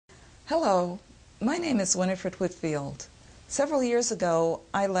Hello, my name is Winifred Whitfield. Several years ago,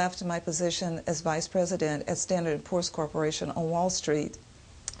 I left my position as Vice President at Standard & Poor's Corporation on Wall Street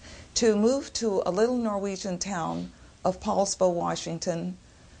to move to a little Norwegian town of Paulsbo, Washington,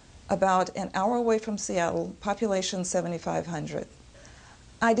 about an hour away from Seattle, population 7,500.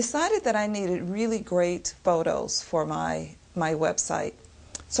 I decided that I needed really great photos for my website.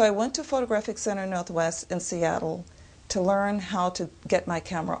 So I went to Photographic Center Northwest in Seattle to learn how to get my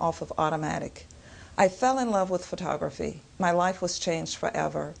camera off of automatic. I fell in love with photography. My life was changed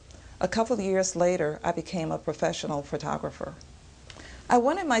forever. A couple of years later, I became a professional photographer. I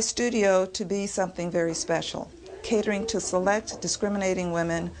wanted my studio to be something very special, catering to select, discriminating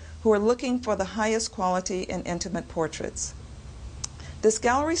women who are looking for the highest quality in intimate portraits. This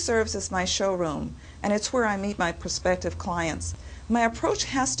gallery serves as my showroom, and it's where I meet my prospective clients. My approach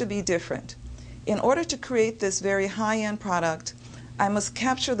has to be different. In order to create this very high-end product, I must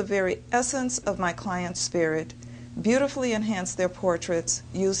capture the very essence of my client's spirit, beautifully enhance their portraits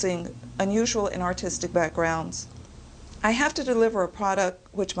using unusual and artistic backgrounds. I have to deliver a product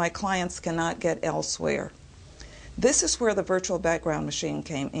which my clients cannot get elsewhere. This is where the virtual background machine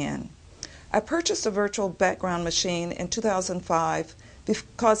came in. I purchased a virtual background machine in 2005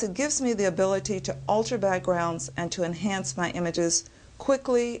 because it gives me the ability to alter backgrounds and to enhance my images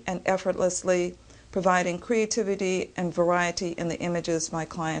quickly and effortlessly, providing creativity and variety in the images my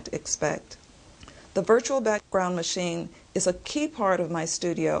client expect. The virtual background machine is a key part of my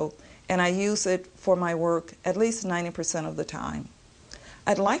studio, and I use it for my work at least 90% of the time.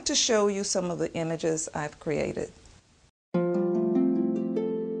 I'd like to show you some of the images I've created.